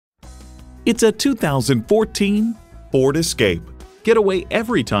It's a 2014 Ford Escape. Get away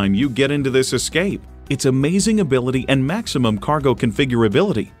every time you get into this Escape. Its amazing ability and maximum cargo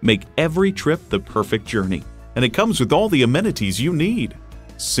configurability make every trip the perfect journey. And it comes with all the amenities you need.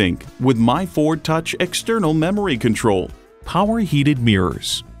 Sync with My Ford Touch external memory control, power heated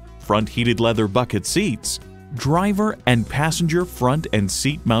mirrors, front heated leather bucket seats, driver and passenger front and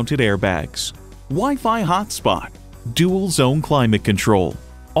seat mounted airbags, Wi-Fi hotspot, dual zone climate control,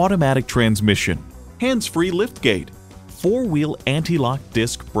 automatic transmission, hands-free liftgate, four-wheel anti-lock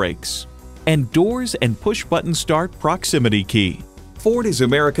disc brakes, and doors and push-button start proximity key. Ford is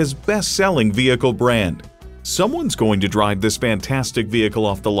America's best-selling vehicle brand. Someone's going to drive this fantastic vehicle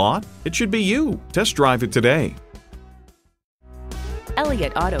off the lot. It should be you. Test drive it today.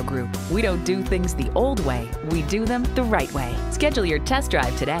 Elliott Auto Group. We don't do things the old way, we do them the right way. Schedule your test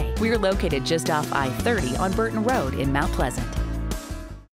drive today. We're located just off I-30 on Burton Road in Mount Pleasant.